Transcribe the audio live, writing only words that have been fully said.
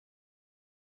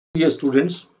Dear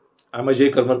students, I am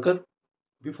Ajay Karmarkar.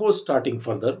 Before starting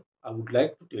further, I would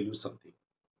like to tell you something.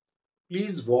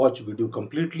 Please watch video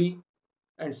completely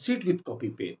and sit with copy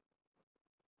pen.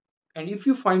 And if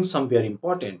you find somewhere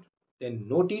important, then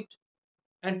note it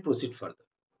and proceed further.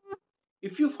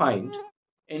 If you find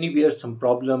anywhere some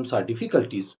problems or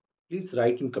difficulties, please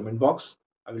write in comment box.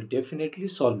 I will definitely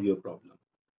solve your problem.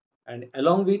 And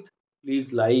along with,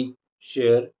 please like,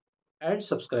 share and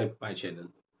subscribe my channel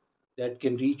that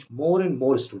can reach more and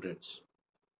more students.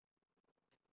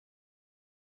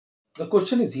 The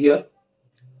question is here.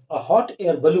 A hot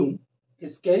air balloon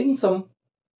is carrying some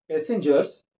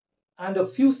passengers and a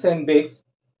few sandbags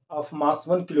of mass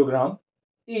 1 kilogram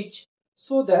each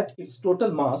so that its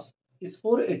total mass is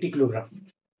 480 kilogram.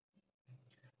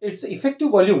 Its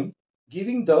effective volume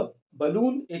giving the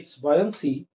balloon its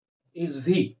buoyancy is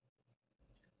V.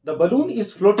 The balloon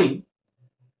is floating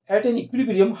at an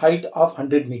equilibrium height of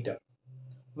 100 meter.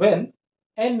 When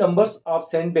n numbers of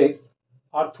sandbags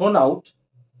are thrown out,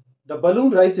 the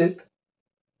balloon rises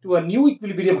to a new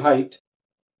equilibrium height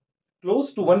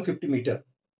close to 150 meter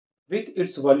with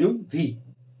its volume V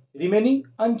remaining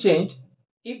unchanged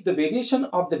if the variation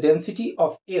of the density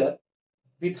of air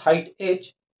with height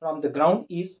h from the ground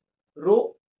is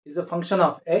rho is a function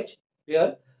of h,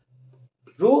 where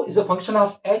rho is a function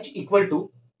of h equal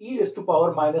to e raised to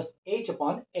power minus h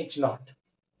upon h naught,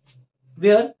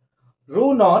 where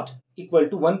rho naught equal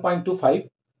to 1.25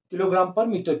 kilogram per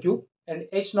meter cube and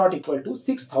h naught equal to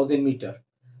 6000 meter.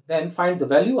 Then find the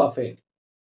value of n.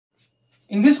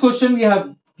 In this question, we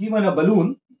have given a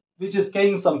balloon which is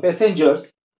carrying some passengers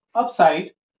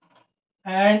upside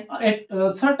and at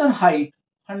a certain height,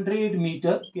 100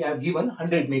 meter, we have given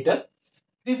 100 meter.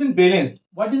 It isn't balanced.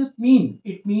 What does it mean?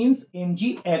 It means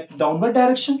mg at downward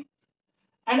direction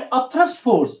and upthrust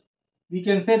force. We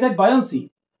can say that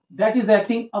buoyancy that is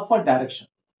acting upward direction.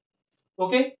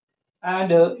 Okay,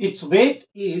 and its weight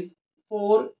is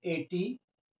 480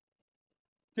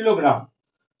 kilogram.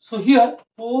 So here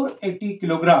 480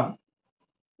 kilogram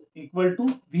equal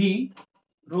to V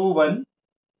rho 1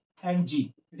 and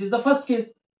G. It is the first case.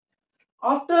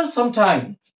 After some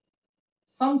time,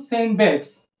 some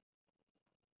sandbags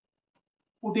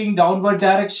putting downward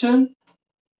direction.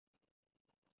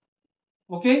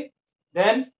 Okay,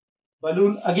 then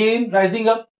balloon again rising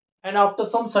up, and after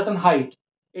some certain height,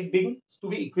 it begins to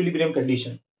be equilibrium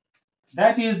condition.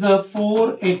 That is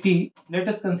 480. Let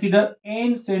us consider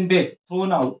n sandbags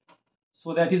thrown out.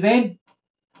 So that is n,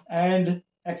 and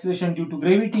acceleration due to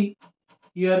gravity.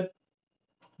 Here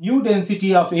new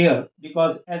density of air,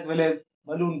 because as well as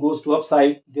balloon goes to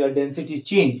upside, their density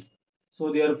change.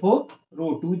 So therefore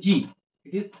rho 2g.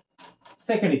 It is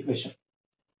second equation.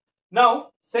 Now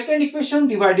second equation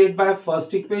divided by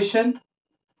first equation,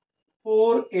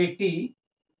 480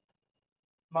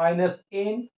 minus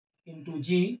n into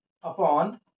g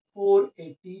upon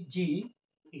 480g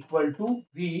equal to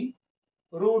v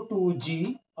rho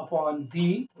 2g upon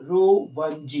v rho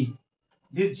 1g.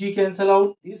 This g cancel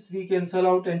out, this v cancel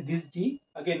out, and this g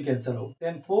again cancel out.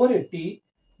 Then 480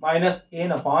 minus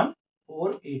n upon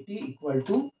 480 equal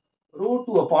to rho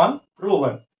 2 upon rho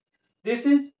 1. This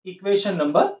is equation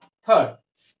number third.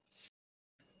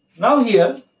 Now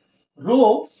here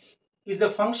rho is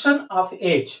a function of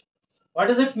h. What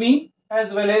does it mean?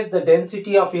 As well as the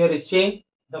density of air is changed,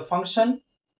 the function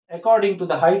according to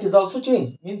the height is also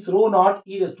changed. Means rho naught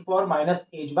e raised to power minus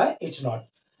h by h naught.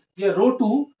 Here rho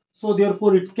 2, so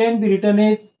therefore it can be written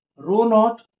as rho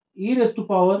naught e raised to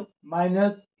power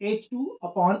minus h2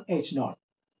 upon h naught.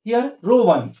 Here rho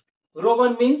 1. Rho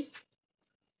 1 means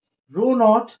rho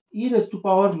naught e raised to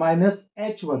power minus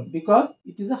h1 because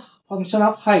it is a function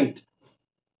of height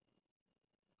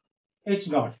h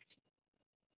naught.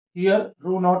 Here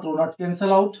rho naught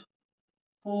cancel out.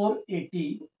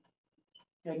 480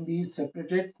 can be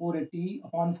separated. 480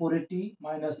 upon 480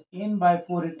 minus n by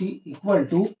 480 equal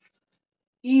to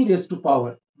e raised to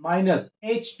power minus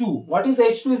h2. What is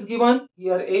h2 is given?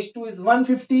 Here h2 is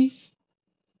 150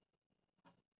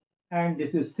 and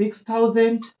this is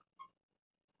 6000.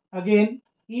 Again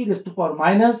e raised to power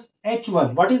minus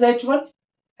h1. What is h1?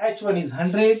 h1 is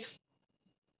 100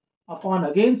 upon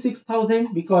again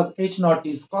 6000 because h naught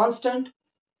is constant.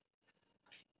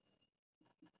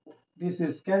 This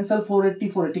is cancel 480,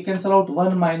 480 cancel out,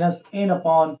 1 minus n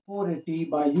upon 480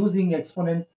 by using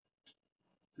exponent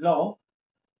law,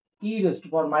 e raised to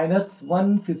power minus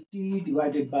 150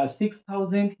 divided by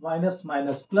 6000 minus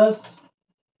minus plus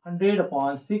 100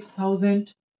 upon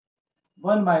 6000,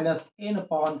 1 minus n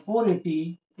upon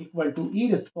 480 equal to e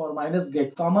raised to power minus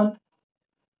get common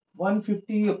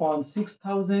 150 upon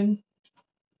 6000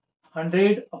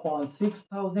 100 upon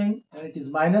 6000, and it is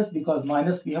minus because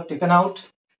minus we have taken out.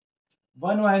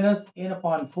 1 minus n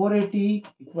upon 480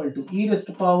 equal to e raised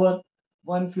to power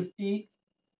 150,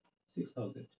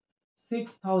 6000.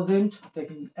 6000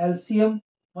 taking LCM,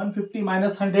 150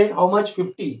 minus 100, how much?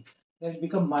 50. Then it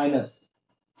become minus.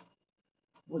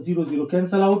 0, 0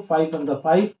 cancel out, 5 comes a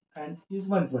 5 and is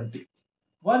 120.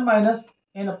 1 minus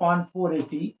n upon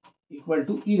 480 equal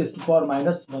to e raised to power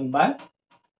minus 1 by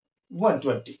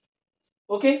 120.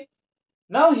 Okay.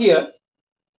 Now here,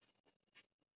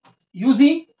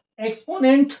 using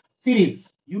exponent series,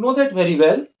 you know that very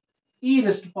well. E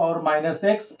raised to power minus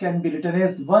x can be written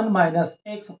as 1 minus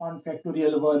x upon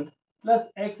factorial 1 plus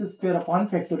x square upon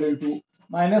factorial 2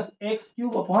 minus x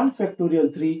cube upon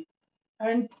factorial 3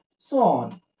 and so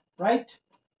on, right?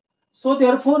 So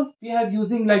therefore, we are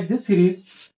using like this series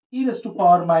e raised to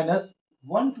power minus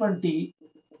 120,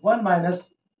 1 minus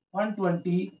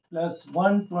 120 plus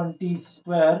 120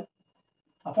 square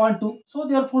upon 2. So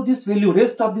therefore, this value,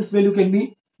 rest of this value can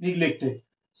be neglected.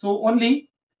 So only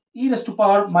e raised to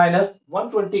power minus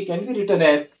 120 can be written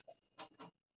as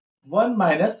 1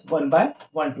 minus 1 by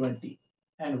 120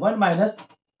 and 1 minus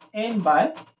n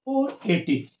by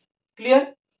 480.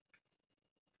 Clear?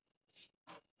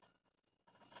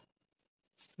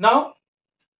 Now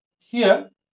here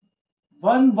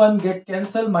 1 get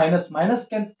cancel, minus minus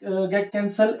can get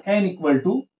cancel, n equal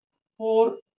to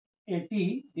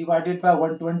 480 divided by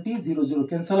 120, 0 0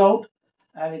 cancel out,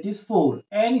 and it is 4,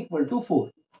 n equal to 4.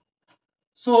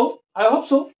 So I hope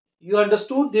so you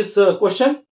understood this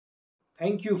question.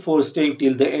 Thank you for staying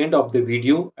till the end of the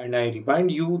video, and I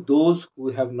remind you, those who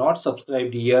have not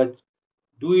subscribed yet,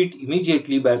 do it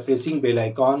immediately by pressing bell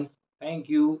icon. Thank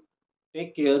you.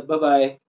 Take care. Bye bye.